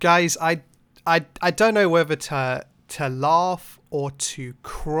Guys, I don't know whether to laugh or to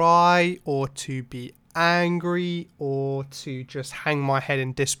cry or to be angry or to just hang my head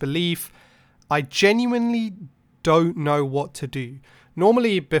in disbelief. I genuinely don't know what to do.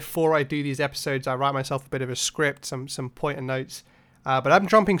 Normally, before I do these episodes, I write myself a bit of a script, some pointer notes. But I'm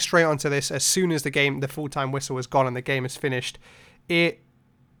jumping straight onto this as soon as the full-time whistle is gone and the game is finished.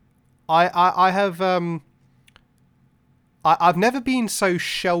 I've never been so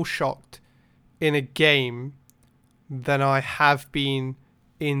shell-shocked in a game than I have been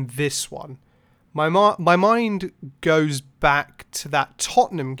in this one. My mind goes back to that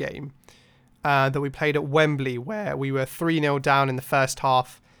Tottenham game that we played at Wembley, where we were 3-0 down in the first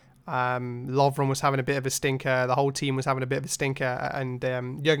half. Lovren was having a bit of a stinker. The whole team was having a bit of a stinker, and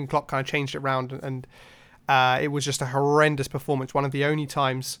Jurgen Klopp kind of changed it around, and it was just a horrendous performance. One of the only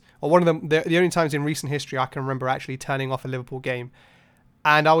times, or one of the only times in recent history I can remember actually turning off a Liverpool game.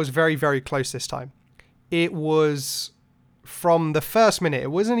 And I was very, very close this time. It was from the first minute.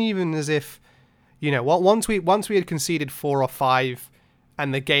 It wasn't even as if, once we had conceded 4 or 5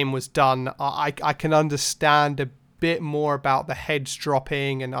 and the game was done, I can understand a bit more about the heads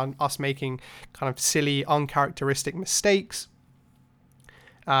dropping and us making kind of silly, uncharacteristic mistakes,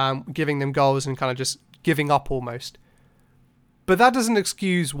 giving them goals and kind of just giving up almost. But that doesn't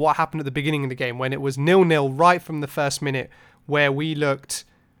excuse what happened at the beginning of the game when it was 0-0 right from the first minute, where we looked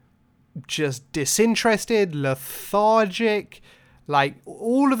just disinterested, lethargic, like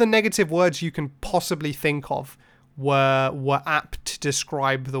all of the negative words you can possibly think of were apt to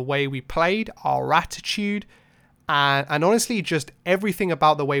describe the way we played, our attitude, and honestly just everything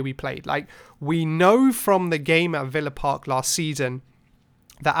about the way we played. Like, we know from the game at Villa Park last season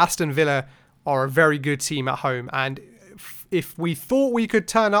that Aston Villa are a very good team at home, and if we thought we could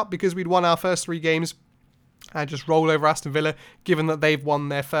turn up because we'd won our first 3 games and just roll over Aston Villa, given that they've won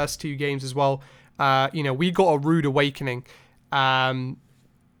their first 2 games as well, we got a rude awakening.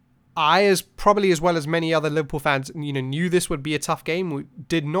 I, as well as many other Liverpool fans, knew this would be a tough game. We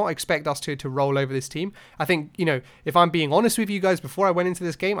did not expect us to roll over this team. I think, if I'm being honest with you guys, before I went into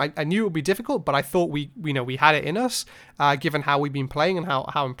this game, I knew it would be difficult, but I thought we had it in us, given how we've been playing and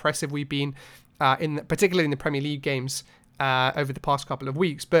how impressive we've been, particularly in the Premier League games over the past couple of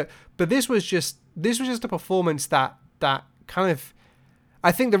weeks. But this was just a performance that kind of,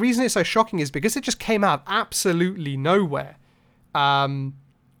 I think the reason it's so shocking is because it just came out of absolutely nowhere.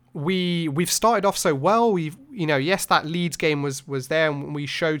 We've started off so well. Yes, that Leeds game was there, and we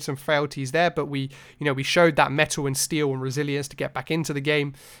showed some frailties there, but we showed that metal and steel and resilience to get back into the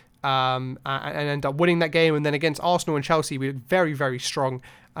game, and end up winning that game. And then against Arsenal and Chelsea, we were very, very strong,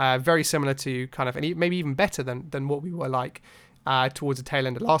 very similar to kind of, and maybe even better than what we were like towards the tail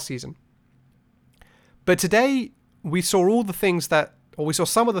end of last season. But today we saw some of the things that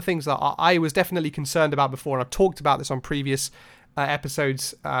I was definitely concerned about before, and I've talked about this on previous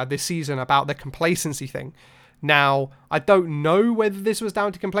episodes this season about the complacency thing. Now, I don't know whether this was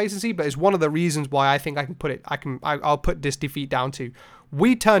down to complacency, but it's one of the reasons why I think I'll put this defeat down to.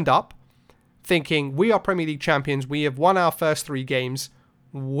 We turned up thinking we are Premier League champions, we have won our first 3 games,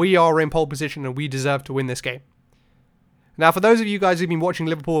 we are in pole position and we deserve to win this game. Now, for those of you guys who've been watching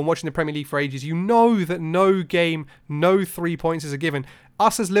Liverpool and watching the Premier League for ages, you know that no game, no 3 points is a given.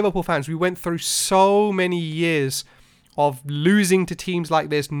 Us as Liverpool fans, we went through so many years of losing to teams like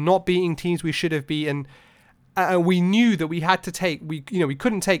this, not beating teams we should have beaten. We knew that we had to we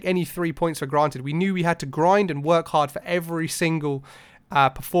couldn't take any 3 points for granted. We knew we had to grind and work hard for every single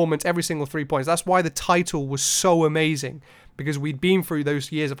performance, every single 3 points. That's why the title was so amazing, because we'd been through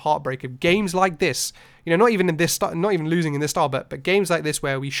those years of heartbreak of games like this. Not even losing in this style, but games like this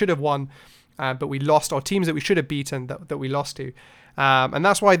where we should have won, but we lost, or teams that we should have beaten that we lost to. And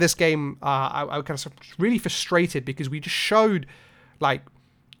that's why this game, I kind of really frustrated, because we just showed like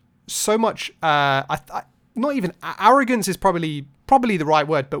so much, not even arrogance is probably the right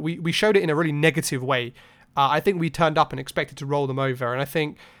word, but we showed it in a really negative way. I think we turned up and expected to roll them over, and I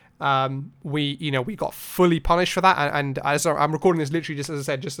think we got fully punished for that. And as I'm recording this literally just as I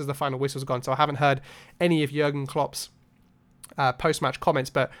said, just as the final whistle's gone, so I haven't heard any of Jurgen Klopp's post-match comments,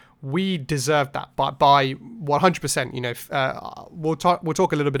 but we deserved that by 100%. We'll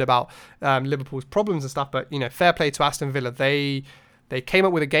talk a little bit about Liverpool's problems and stuff, but fair play to Aston Villa. They came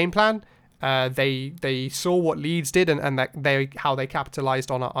up with a game plan. They saw what Leeds did and how they capitalised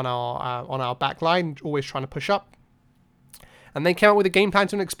on our back line, always trying to push up. And they came up with a game plan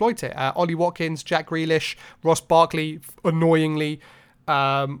to exploit it. Ollie Watkins, Jack Grealish, Ross Barkley, annoyingly,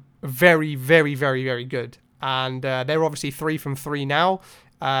 very, very, very, very good. And they're obviously 3 from 3 now.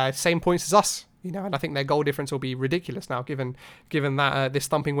 Same points as us. And I think their goal difference will be ridiculous now, given that this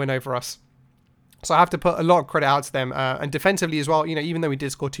thumping win over us. So I have to put a lot of credit out to them, and defensively as well. Even though we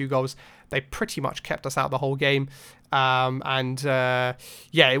did score 2 goals, they pretty much kept us out the whole game. It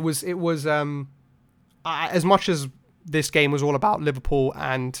was as much as this game was all about Liverpool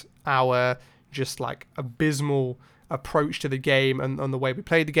and our just like abysmal approach to the game and the way we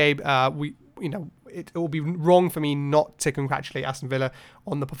played the game. It will be wrong for me not to congratulate Aston Villa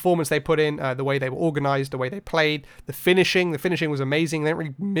on the performance they put in, the way they were organised, the way they played, the finishing. The finishing was amazing. They didn't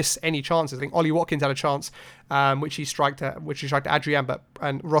really miss any chances. I think Ollie Watkins had a chance, which he struck Adrian,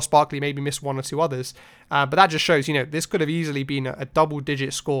 and Ross Barkley maybe missed 1 or 2 others. But that just shows, this could have easily been a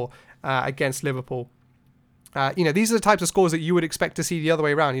double-digit score against Liverpool. These are the types of scores that you would expect to see the other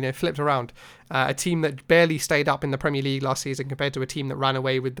way around, flipped around. A team that barely stayed up in the Premier League last season compared to a team that ran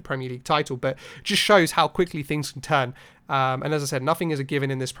away with the Premier League title, but just shows how quickly things can turn. And as I said, nothing is a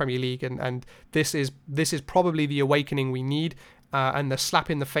given in this Premier League, and this is probably the awakening we need, and the slap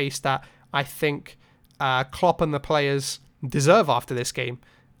in the face that I think Klopp and the players deserve after this game.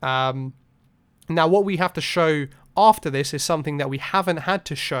 Now, what we have to show after this is something that we haven't had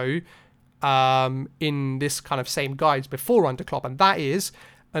to show in this kind of same guides before under Klopp, and that is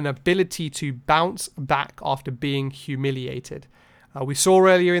an ability to bounce back after being humiliated. We saw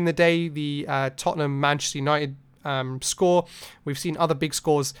earlier in the day the Tottenham-Manchester United score. We've seen other big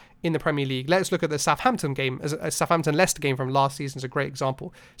scores in the Premier League. Let's look at the Southampton game. A Southampton-Leicester game from last season is a great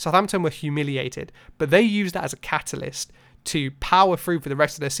example. Southampton were humiliated, but they used that as a catalyst to power through for the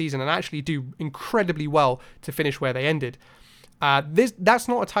rest of their season and actually do incredibly well to finish where they ended. That's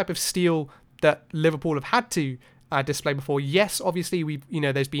not a type of steel that Liverpool have had to display before. Yes, obviously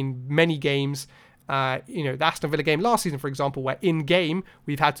there's been many games, the Aston Villa game last season, for example, where in game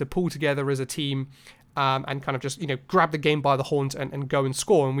we've had to pull together as a team and kind of just grab the game by the horns and go and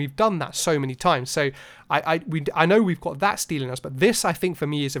score, and we've done that so many times. So I know we've got that steel in us, but this I think for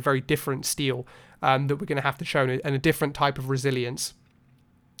me is a very different steel that we're going to have to show, and a different type of resilience.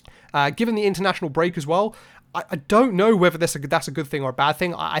 Given the international break as well, I don't know whether that's a good thing or a bad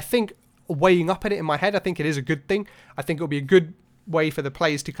thing. I think weighing up at it in my head, I think it is a good thing. I think it'll be a good way for the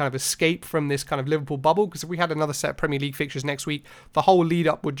players to kind of escape from this kind of Liverpool bubble, because if we had another set of Premier League fixtures next week, the whole lead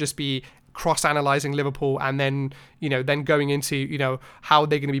up would just be cross-analysing Liverpool, and then going into how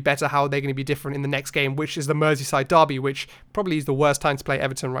they're going to be better, how they're going to be different in the next game, which is the Merseyside derby, which probably is the worst time to play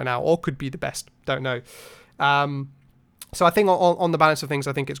Everton right now, or could be the best, don't know. So I think on the balance of things,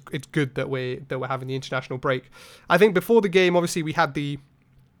 I think it's good that we're having the international break. I think before the game, obviously we had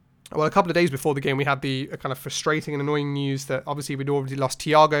a couple of days before the game, we had the kind of frustrating and annoying news that obviously we'd already lost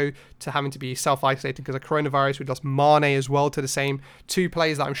Thiago to having to be self-isolating because of coronavirus. We'd lost Mane as well to the same. 2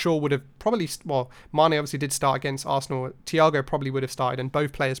 players that I'm sure would have probably, Mane obviously did start against Arsenal. Thiago probably would have started, and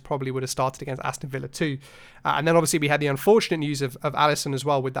both players probably would have started against Aston Villa too. And then obviously we had the unfortunate news of Alisson as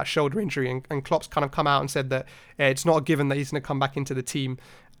well with that shoulder injury, and Klopp's kind of come out and said that it's not a given that he's going to come back into the team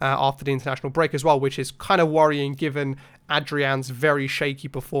after the international break as well, which is kind of worrying given Adrian's very shaky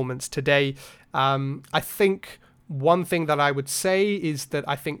performance today. I think one thing that I would say is that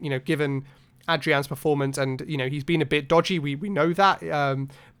I think, given Adrian's performance, and, he's been a bit dodgy, we know that,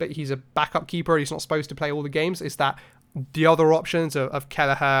 but he's a backup keeper, he's not supposed to play all the games, is that the other options of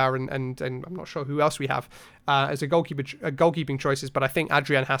Kelleher and I'm not sure who else we have as goalkeeping choices, but I think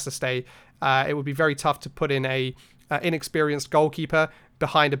Adrian has to stay. It would be very tough to put in a inexperienced goalkeeper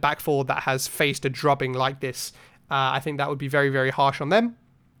behind a back four that has faced a drubbing like this. I think that would be very, very harsh on them.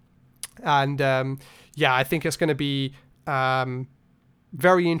 And I think it's going to be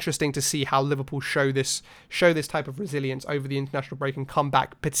very interesting to see how Liverpool show this type of resilience over the international break and come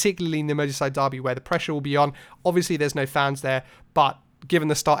back, particularly in the Merseyside derby where the pressure will be on. Obviously, there's no fans there, but given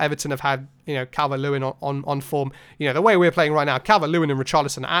the start Everton have had, Calvert-Lewin on form, the way we're playing right now, Calvert-Lewin and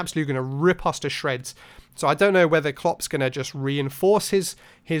Richarlison are absolutely going to rip us to shreds. So I don't know whether Klopp's going to just reinforce his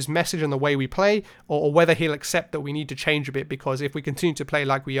message and the way we play, or whether he'll accept that we need to change a bit, because if we continue to play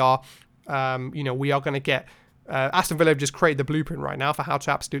like we are, we are going to get... Aston Villa have just created the blueprint right now for how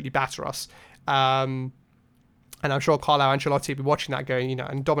to absolutely batter us. And I'm sure Carlo Ancelotti will be watching that going,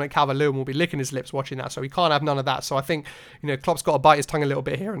 and Dominic Calvert-Lewin will be licking his lips watching that. So we can't have none of that. So I think, Klopp's got to bite his tongue a little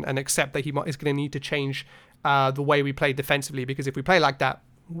bit here and accept that he is going to need to change the way we play defensively, because if we play like that,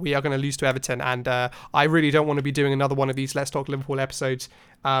 we are going to lose to Everton, and I really don't want to be doing another one of these Let's Talk Liverpool episodes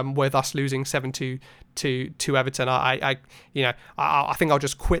with us losing 7-2 to Everton. I think I'll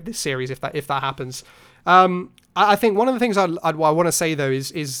just quit this series if that happens. I think one of the things I want to say though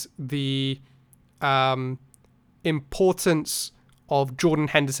is the importance of Jordan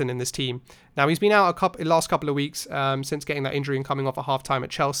Henderson in this team. Now he's been out the last couple of weeks since getting that injury and coming off at half time at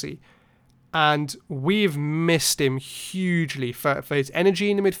Chelsea. And we've missed him hugely for his energy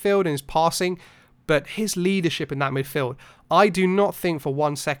in the midfield and his passing, but his leadership in that midfield. I do not think for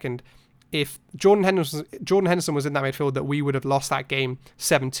 1 second, if Jordan Henderson was in that midfield, that we would have lost that game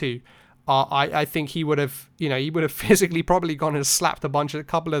 7-2. I think he would have physically probably gone and slapped a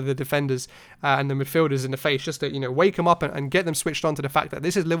couple of the defenders and the midfielders in the face, just to wake them up and get them switched on to the fact that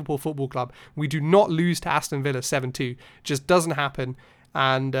this is Liverpool Football Club. We do not lose to Aston Villa 7-2. Just doesn't happen.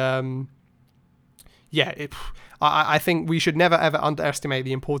 And I think we should never ever underestimate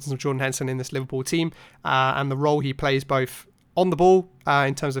the importance of Jordan Henderson in this Liverpool team and the role he plays both on the ball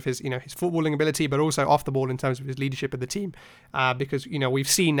in terms of his his footballing ability, but also off the ball in terms of his leadership of the team. Because we've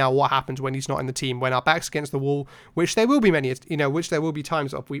seen now what happens when he's not in the team, when our back's against the wall, which there will be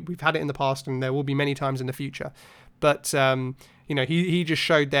times of. We've had it in the past, and there will be many times in the future. But he just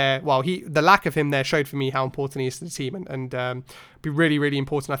showed there. Well, the lack of him there showed for me how important he is to the team, and be really, really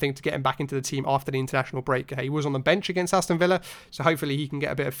important, I think, to get him back into the team after the international break. He was on the bench against Aston Villa, so hopefully he can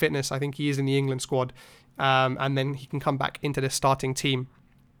get a bit of fitness. I think he is in the England squad, and then he can come back into the starting team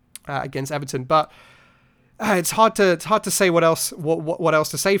against Everton. But it's hard to say what else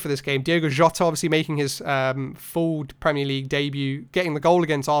to say for this game. Diogo Jota obviously making his full Premier League debut, getting the goal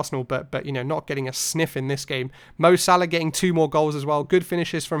against Arsenal, but not getting a sniff in this game. Mo Salah getting 2 more goals as well. Good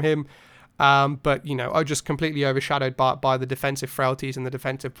finishes from him, but just completely overshadowed by the defensive frailties and the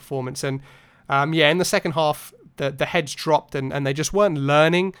defensive performance. And in the second half, the heads dropped and they just weren't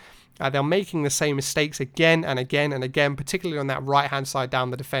learning. They're making the same mistakes again and again and again, particularly on that right hand side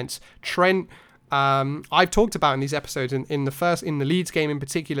down the defense. Trent, I've talked about in these episodes, in the Leeds game in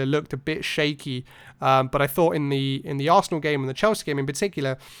particular, looked a bit shaky, but I thought in the Arsenal game and the Chelsea game in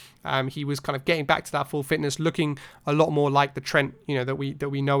particular, he was kind of getting back to that full fitness, looking a lot more like the Trent that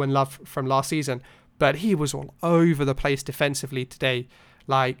we know and love from last season. But he was all over the place defensively today,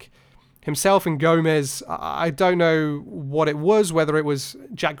 like himself and Gomez. I don't know what it was, whether it was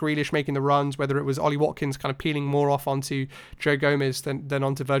Jack Grealish making the runs, whether it was Ollie Watkins kind of peeling more off onto Joe Gomez than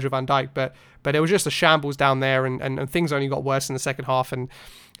onto Virgil van Dijk. But it was just a shambles down there, and things only got worse in the second half, and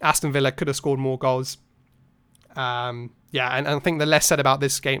Aston Villa could have scored more goals. And I think the less said about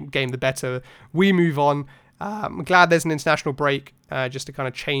this game, the better. We move on. I'm glad there's an international break, just to kind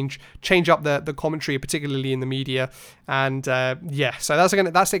of change up the commentary, particularly in the media. And so that's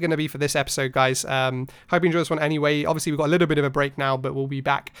it going to be for this episode, guys. Hope you enjoyed this one anyway. Obviously, we've got a little bit of a break now, but we'll be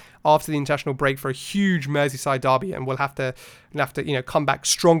back after the international break for a huge Merseyside derby, and we'll have to come back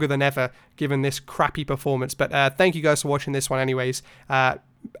stronger than ever given this crappy performance. But thank you guys for watching this one anyways.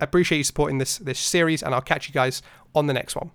 Appreciate you supporting this series, and I'll catch you guys on the next one.